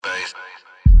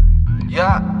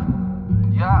Yeah.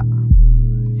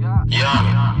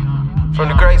 From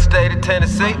the great state of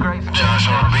Tennessee. Josh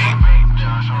on the beat.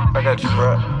 I got you,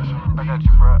 bro.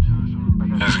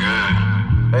 That's good.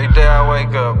 Every day I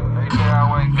wake up,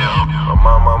 I'm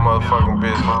on my motherfucking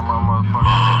business.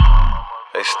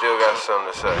 They still got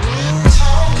something to say.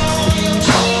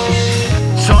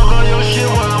 Talk all your shit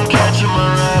while I'm catching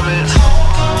my rabbits.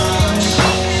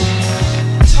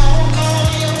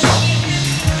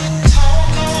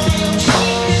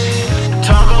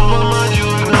 Talk about my you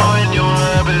ignoring your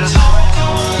habits.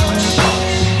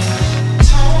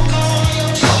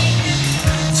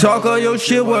 Talk all your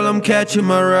shit while I'm catching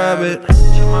my rabbit.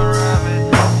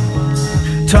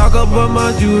 Talk about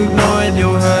my you ignoring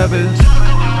your habits.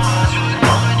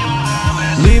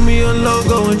 Leave me alone,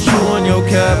 go and chew on your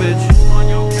cabbage.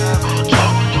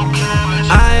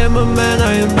 I am a man,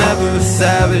 I am never a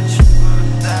savage.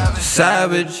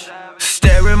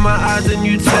 Stare in my eyes and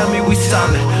you tell me we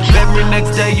solid. Every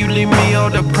next day you leave me all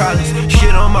the problems.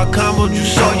 Shit on my combo, you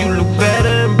saw you look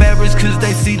better. Embarrassed cause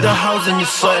they see the holes in your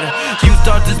sweater. You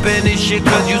start to spend this shit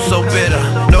cause you so bitter.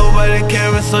 Nobody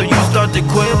caring so you start to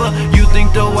quiver. You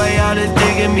think the way out is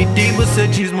digging me deeper.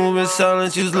 Said she's moving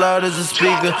silent, she's loud as a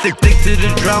speaker. Stick to the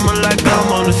drama like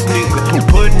I'm on a sneaker.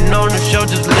 Putting on the show,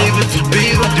 just leave it to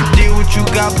Beaver. Deal what you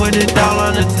got, put it all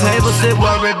on the table. Sit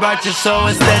worry about your soul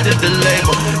instead of the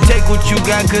label. Take what you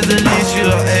got cause at least you're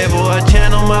able. I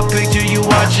channel my picture, you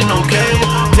watching on cable.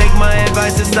 Take my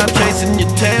advice and stop chasing your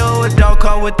tail. A dog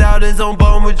caught without his own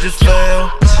bone would just fail.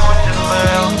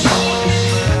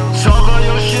 Talk all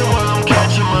your shit while I'm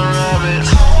catching my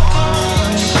rabbits.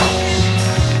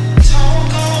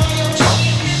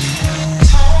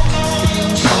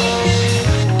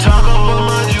 Talk about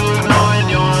my you ignoring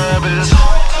your habits.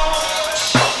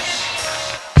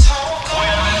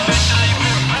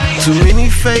 Too many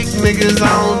fake niggas, I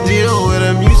don't deal with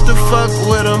them. Used to fuck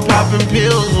with them, popping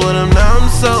pills with them. Now I'm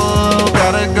solo,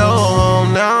 gotta go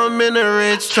home. Now I'm in the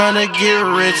rich, tryna get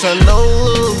rich. I know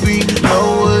Lil B,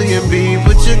 know William B.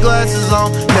 Put your glasses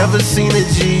on, never seen a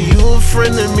G. You a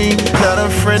friend of me, not a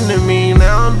friend of me.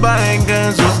 Now I'm buying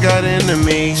guns, what's got into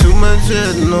me? Too much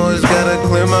hood noise, gotta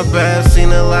clear my path.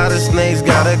 Seen a lot of snakes,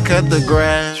 gotta cut the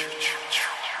grass.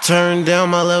 Turn down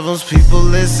my levels, people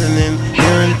listening,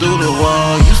 hearing through the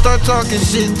wall. You start talking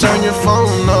shit, turn your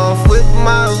phone off. With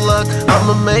my luck,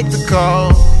 I'ma make the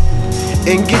call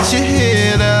and get your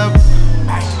head up.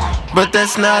 But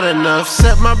that's not enough.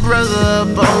 Set my brother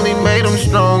up, only made him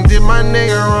strong. Did my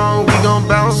nigga wrong, we gon'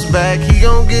 bounce back. He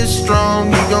gon' get strong,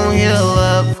 he gon' heal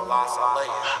up.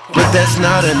 But that's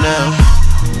not enough.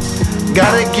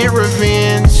 Gotta get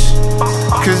revenge,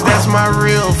 cause that's my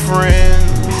real friend.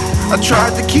 I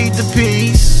tried to keep the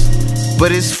peace,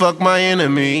 but it's fuck my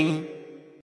enemy.